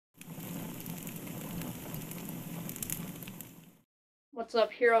What's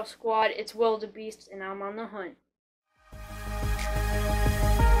up, Hero Squad? It's Will the Beast, and I'm on the hunt.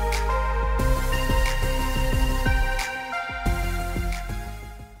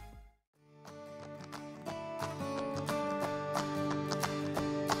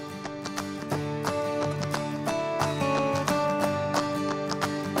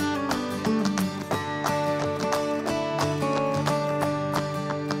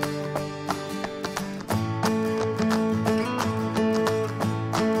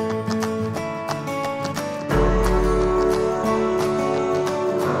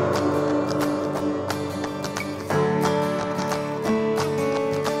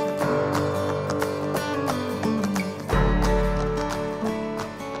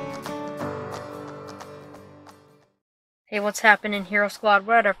 Hey, what's happening, Hero Squad?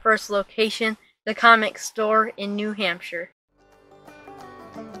 We're at our first location, the comic store in New Hampshire.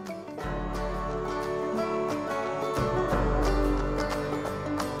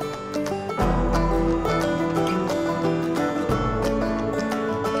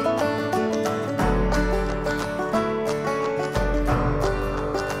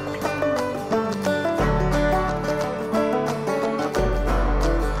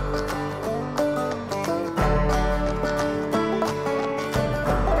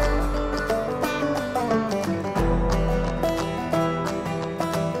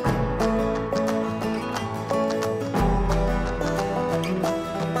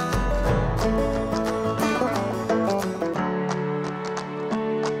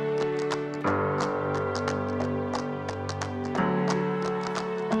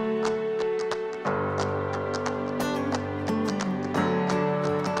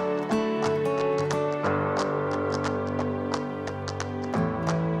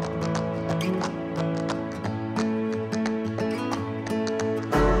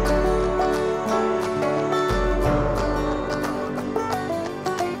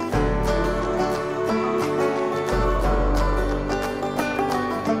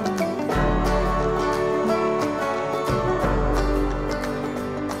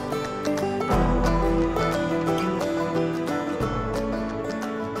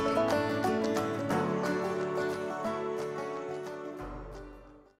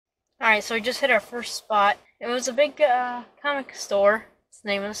 Alright, so we just hit our first spot. It was a big comic store. It's the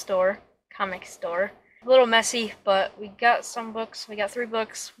name of the store. Comic store. A little messy, but we got some books. We got 3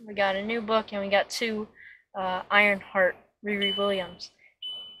 books. We got a new book, and we got 2 Ironheart Riri Williams.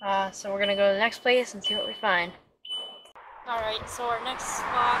 So we're going to go to the next place and see what we find. Alright, so our next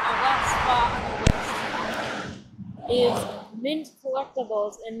spot, our last spot on the list is Mint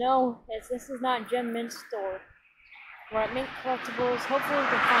Collectibles. And no, this is not Gem Mint store. We're at Mint Collectibles. Hopefully we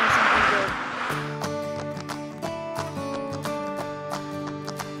can find something good.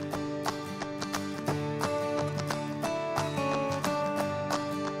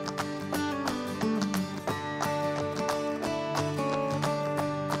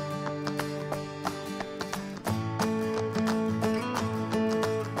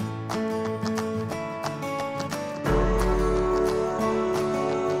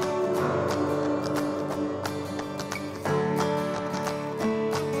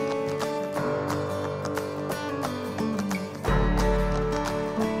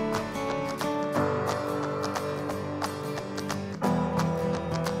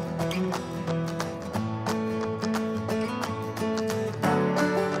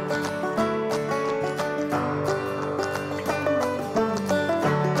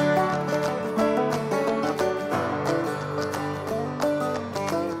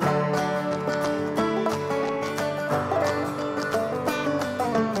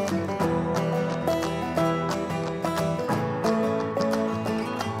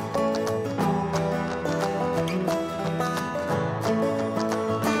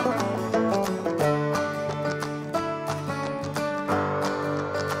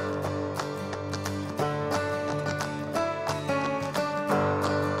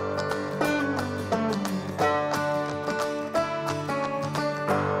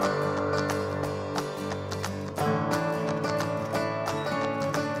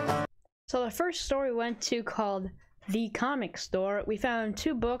 So the first store we went to, called The Comic Store, we found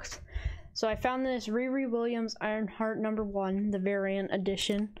 2 books. So I found this Riri Williams Ironheart #1, the variant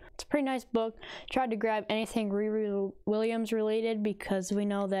edition. It's a pretty nice book. Tried to grab anything Riri Williams related because we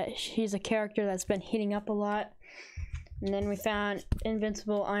know that she's a character that's been heating up a lot. And then we found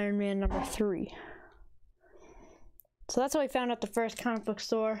Invincible Iron Man #3. So that's what we found at the first comic book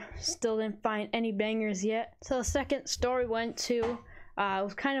store. Still didn't find any bangers yet. So the second store we went to, it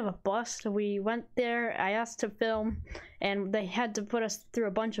was kind of a bust. We went there, I asked to film, and they had to put us through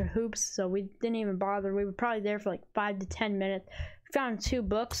a bunch of hoops, so we didn't even bother. We were probably there for like 5 to 10 minutes. Found 2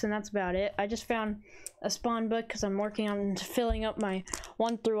 books, and that's about it. I just found a Spawn book because I'm working on filling up my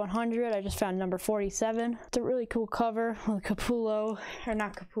 1 through 100. I just found number 47. It's a really cool cover with Capullo, or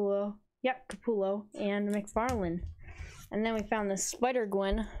not Capullo. Yep, Capullo and McFarlane. And then we found this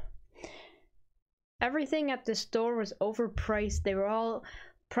Spider-Gwen. Everything at this store was overpriced. They were all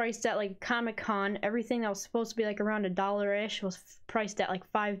priced at like Comic-Con. Everything that was supposed to be like around $1-ish was priced at like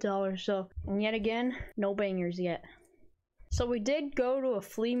 $5. So, and yet again, no bangers yet. So we did go to a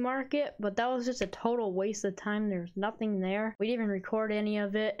flea market, but that was just a total waste of time. There was nothing there. We didn't even record any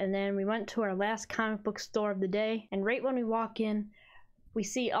of it. And then we went to our last comic book store of the day. And right when we walk in, we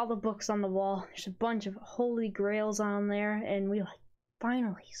see all the books on the wall. There's a bunch of holy grails on there. And we like,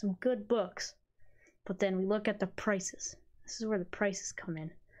 finally, some good books. But then we look at the prices. This is where the prices come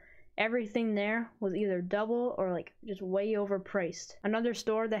in. Everything there was either double or like just way overpriced. Another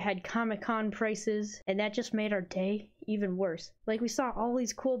store that had Comic-Con prices, and that just made our day even worse. Like, we saw all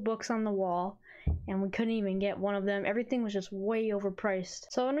these cool books on the wall and we couldn't even get one of them. Everything was just way overpriced.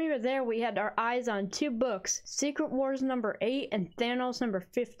 So when we were there, we had our eyes on 2 books, Secret Wars number 8 and Thanos number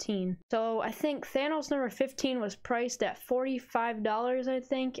 15. So I think Thanos number 15 was priced at $45, I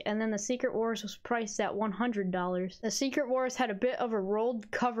think, and then the Secret Wars was priced at $100. The Secret Wars had a bit of a rolled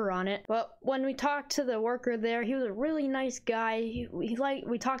cover on it, but when we talked to the worker there, he was a really nice guy.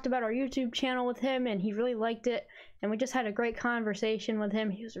 We talked about our YouTube channel with him, and he really liked it. And we just had a great conversation with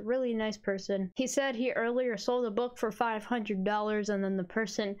him. He was a really nice person. He said he earlier sold a book for $500, and then the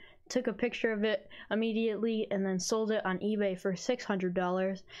person took a picture of it immediately and then sold it on eBay for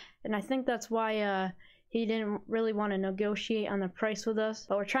 $600. And I think that's why he didn't really want to negotiate on the price with us.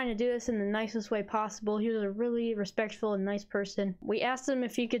 But we're trying to do this in the nicest way possible. He was a really respectful and nice person. We asked him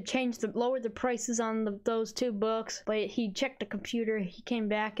if he could lower the prices on those 2 books, but he checked the computer. He came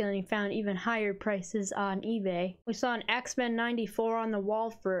back and then he found even higher prices on eBay. We saw an X-Men 94 on the wall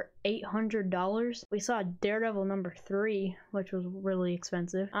for $800. We saw Daredevil number 3, which was really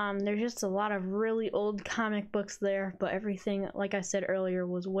expensive. There's just a lot of really old comic books there, but everything, like I said earlier,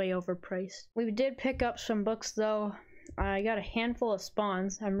 was way overpriced. We did pick up some books though. I got a handful of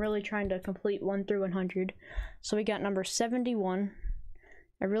Spawns. I'm really trying to complete 1 through 100. So we got number 71.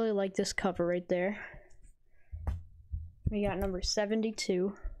 I really like this cover right there. We got number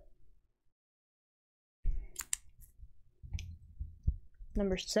 72.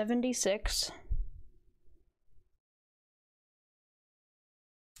 Number 76.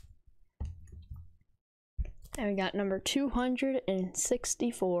 And we got number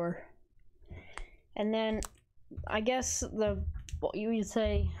 264. And then I guess what you would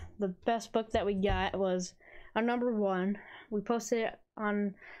say the best book that we got was a number 1. We posted it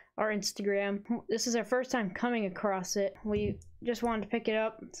on our Instagram. This is our first time coming across it. We just wanted to pick it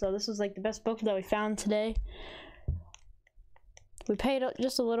up, so this was like the best book that we found today. We paid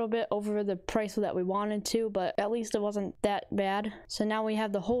just a little bit over the price that we wanted to, but at least it wasn't that bad. So now we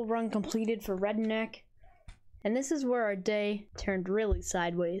have the whole run completed for Redneck. And this is where our day turned really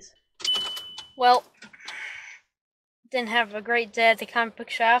sideways. Well, didn't have a great day at the comic book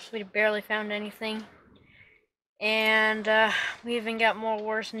shops. We barely found anything. And we even got more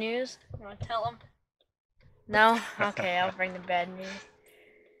worse news. You want to tell them? No? Okay, I'll bring the bad news.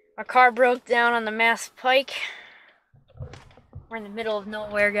 Our car broke down on the Mass Pike. We're in the middle of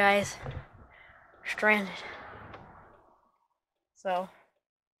nowhere, guys. We're stranded. So,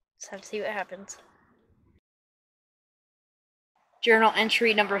 let's have to see what happens. Journal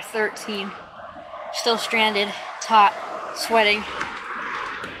entry number 13. Still stranded. It's hot. Sweating.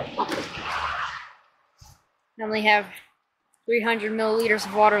 I only have 300 milliliters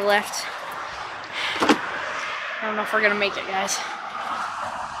of water left. I don't know if we're gonna make it, guys.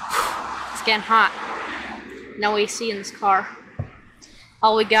 It's getting hot. No AC in this car.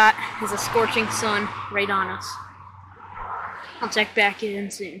 All we got is a scorching sun right on us. I'll check back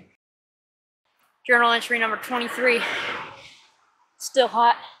in soon. Journal entry number 23. Still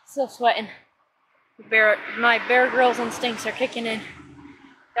hot, still sweating. My Bear Grylls instincts are kicking in.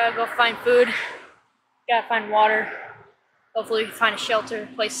 Gotta go find food. Gotta find water. Hopefully we can find a shelter,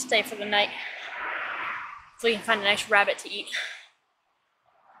 a place to stay for the night. Hopefully we can find a nice rabbit to eat.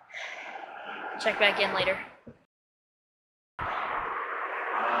 Check back in later.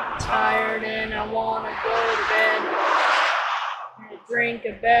 I'm tired and I wanna go to bed. I drink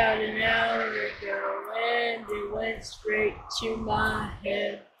about an hour ago and it went straight to my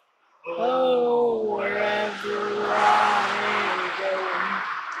head. Oh, wherever I go,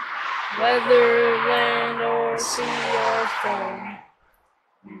 whether land or sea or foam,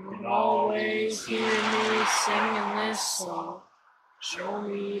 you can always hear me singing this song. Show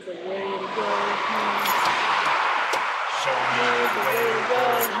me the way to go home. Show me the way to go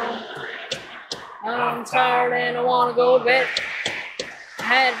home. I'm tired and I wanna go to bed. I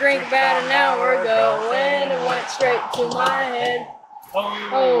had a drink about an hour ago and it went straight to my head.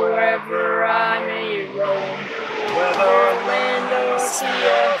 Oh, wherever I may roam, whether land or sea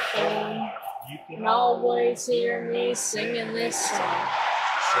or foam, you can always hear me singing this song.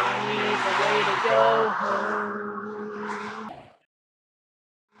 Show me the way to go home.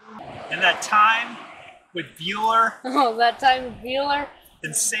 And that time with Bueller Oh, that time with Bueller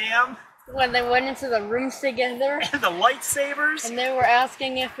and Sam when they went into the rooms together and the lightsabers. and they were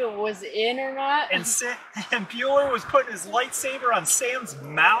asking if it was in or not. And Bueller was putting his lightsaber on Sam's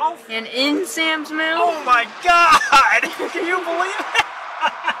mouth. And in Sam's mouth. Oh my God! Can you believe it?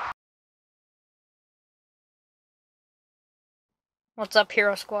 What's up,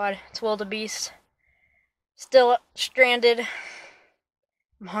 Hero Squad? It's Wildebeest. Still stranded.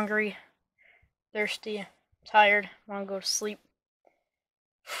 I'm hungry, thirsty, tired, want to go to sleep.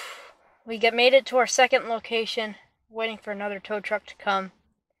 We made it to our second location, waiting for another tow truck to come.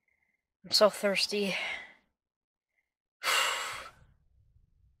 I'm so thirsty.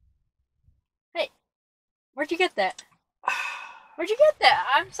 Hey, where'd you get that? Where'd you get that?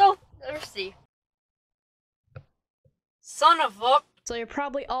 I'm so thirsty. Son of a... So you're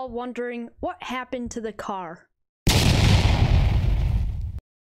probably all wondering, what happened to the car?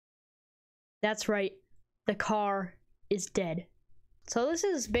 That's right, the car is dead. So this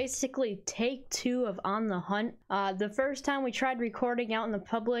is basically take 2 of On the Hunt. The first time we tried recording out in the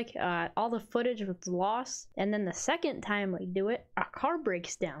public, all the footage was lost. And then the second time we do it, our car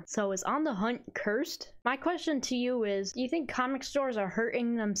breaks down. So is On the Hunt cursed? My question to you is, do you think comic stores are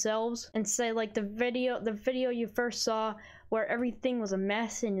hurting themselves? And say like the video you first saw where everything was a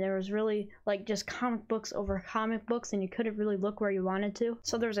mess and there was really like just comic books over comic books and you couldn't really look where you wanted to.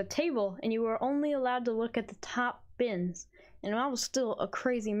 So there was a table and you were only allowed to look at the top bins. And that was still a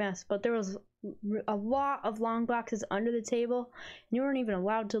crazy mess, but there was a lot of long boxes under the table, and you weren't even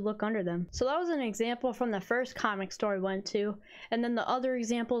allowed to look under them. So that was an example from the first comic store we went to, and then the other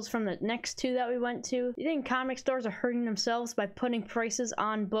examples from the next 2 that we went to. You think comic stores are hurting themselves by putting prices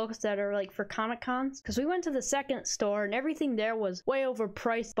on books that are like for Comic Cons? Because we went to the second store, and everything there was way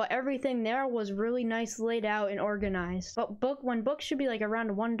overpriced, but everything there was really nice laid out and organized. But when books should be like around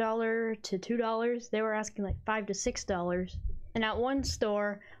 $1 to $2, they were asking like $5 to $6. And at one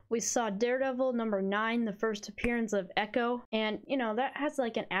store, we saw Daredevil #9, the first appearance of Echo, and you know, that has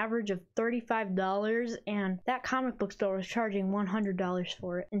like an average of $35, and that comic book store was charging $100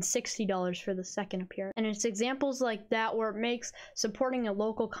 for it and $60 for the second appearance. And it's examples like that where it makes supporting a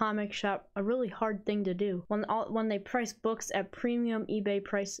local comic shop a really hard thing to do when they price books at premium eBay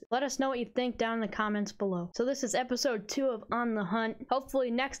prices. Let us know what you think down in the comments below. So this is episode 2 of On the Hunt.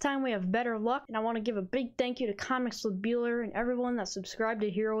 Hopefully next time we have better luck, and I want to give a big thank you to Comics with Bueller and everyone that subscribed to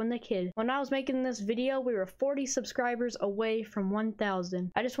Hero and the Kid. When I was making this video, we were 40 subscribers away from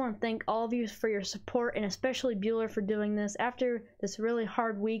 1,000. I just want to thank all of you for your support, and especially Bueller for doing this after this really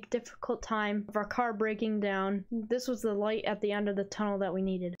hard week, difficult time of our car breaking down. This was the light at the end of the tunnel that we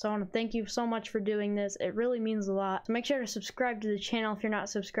needed. So I want to thank you so much for doing this. It really means a lot. So make sure to subscribe to the channel if you're not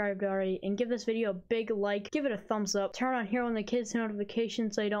subscribed already, and give this video a big like, give it a thumbs up, turn on Hero and the Kid's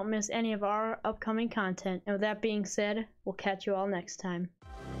notifications so you don't miss any of our upcoming content. And with that being said, we'll catch you all next time.